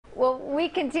Well, we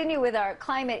continue with our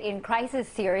Climate in Crisis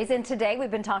series, and today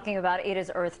we've been talking about it is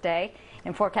Earth Day,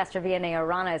 and forecaster Vianey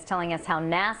Arana is telling us how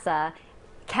NASA,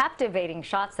 captivating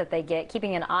shots that they get,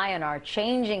 keeping an eye on our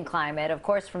changing climate, of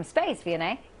course, from space.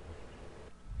 Vianey?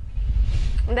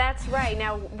 That's right.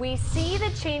 Now, we see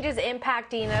the changes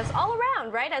impacting us all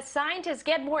around, right? As scientists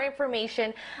get more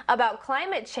information about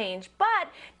climate change. But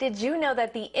did you know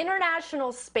that the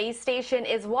International Space Station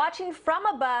is watching from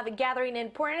above, gathering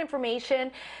important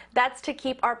information that's to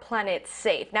keep our planet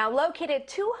safe? Now, located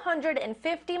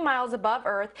 250 miles above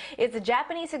Earth is a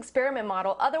Japanese experiment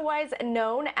model, otherwise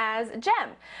known as GEM.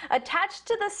 Attached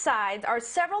to the sides are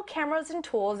several cameras and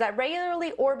tools that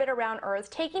regularly orbit around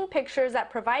Earth, taking pictures that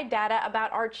provide data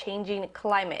about our changing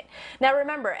climate. Now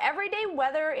remember, everyday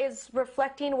weather is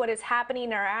reflecting what is happening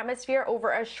in our atmosphere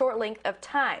over a short length of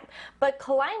time. But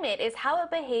climate is how it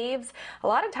behaves a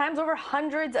lot of times over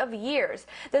hundreds of years.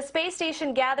 The space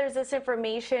station gathers this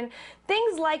information,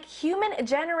 things like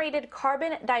human-generated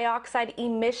carbon dioxide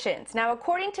emissions. Now,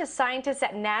 according to scientists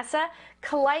at NASA,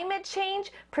 climate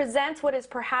change presents what is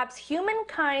perhaps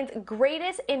humankind's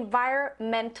greatest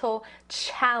environmental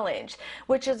challenge,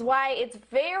 which is why it's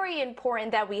very important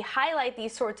that we highlight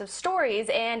these sorts of stories.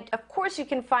 And of course, you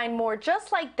can find more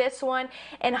just like this one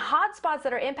and hotspots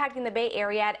that are impacting the Bay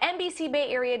Area at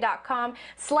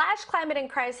NBCBayArea.com/climate in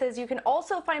crisis. You can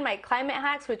also find my climate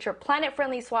hacks, which are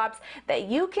planet-friendly swaps that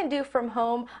you can do from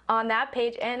home on that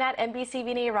page and at NBC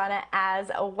Vianey Arana as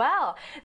well.